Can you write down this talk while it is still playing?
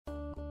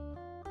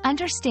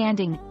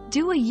understanding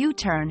Do a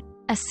U-turn,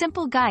 a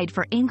simple guide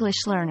for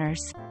English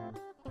learners.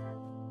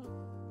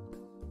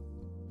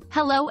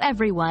 Hello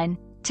everyone.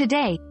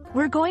 Today,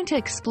 we're going to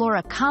explore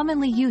a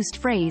commonly used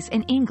phrase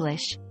in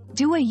English,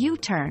 do a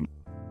U-turn.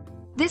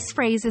 This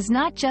phrase is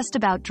not just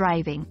about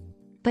driving,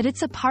 but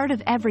it's a part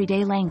of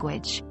everyday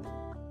language.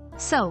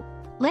 So,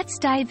 let's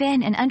dive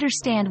in and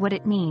understand what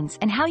it means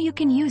and how you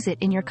can use it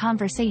in your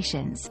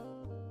conversations.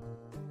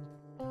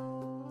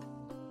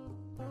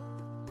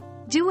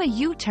 Do a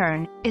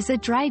U-turn is a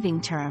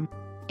driving term.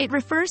 It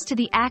refers to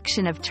the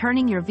action of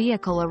turning your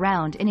vehicle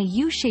around in a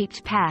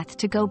U-shaped path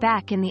to go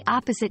back in the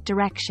opposite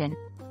direction.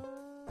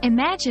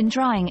 Imagine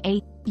drawing a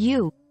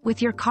U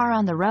with your car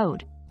on the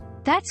road.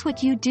 That's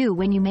what you do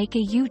when you make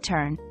a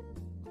U-turn.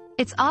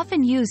 It's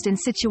often used in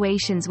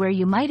situations where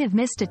you might have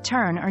missed a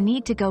turn or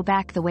need to go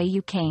back the way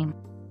you came.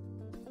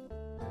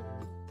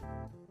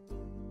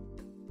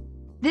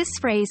 This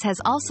phrase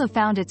has also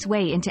found its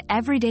way into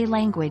everyday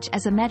language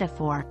as a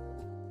metaphor.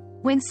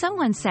 When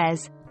someone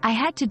says, "I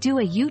had to do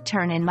a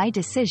U-turn in my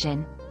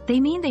decision," they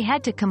mean they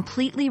had to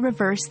completely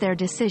reverse their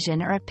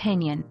decision or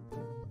opinion.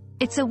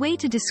 It's a way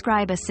to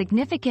describe a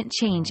significant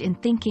change in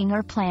thinking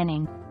or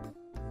planning.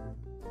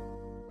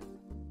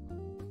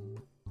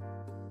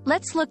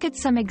 Let's look at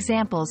some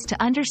examples to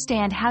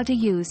understand how to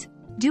use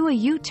do a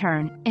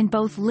U-turn in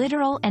both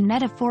literal and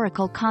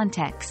metaphorical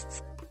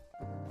contexts.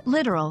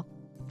 Literal: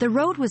 the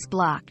road was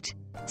blocked,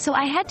 so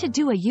I had to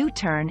do a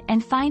U-turn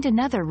and find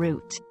another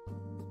route.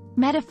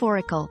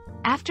 Metaphorical: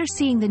 after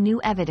seeing the new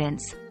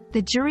evidence,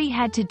 the jury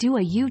had to do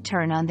a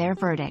U-turn on their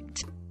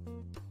verdict.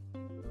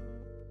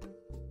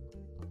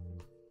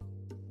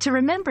 To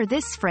remember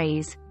this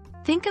phrase,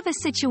 think of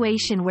a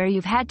situation where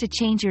you've had to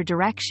change your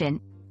direction,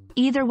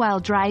 either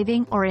while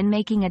driving or in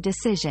making a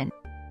decision.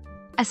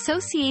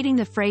 Associating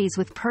the phrase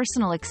with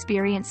personal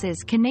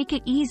experiences can make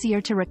it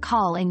easier to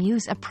recall and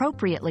use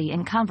appropriately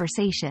in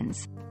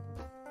conversations.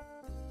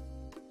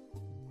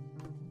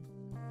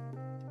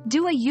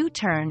 Do a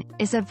U-turn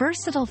is a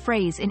versatile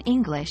phrase in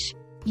English,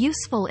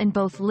 useful in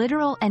both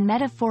literal and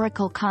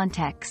metaphorical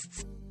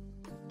contexts.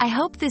 I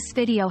hope this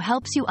video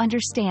helps you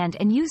understand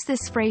and use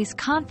this phrase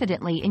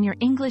confidently in your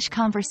English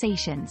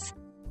conversations.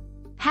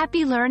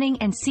 Happy learning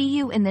and see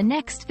you in the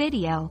next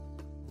video.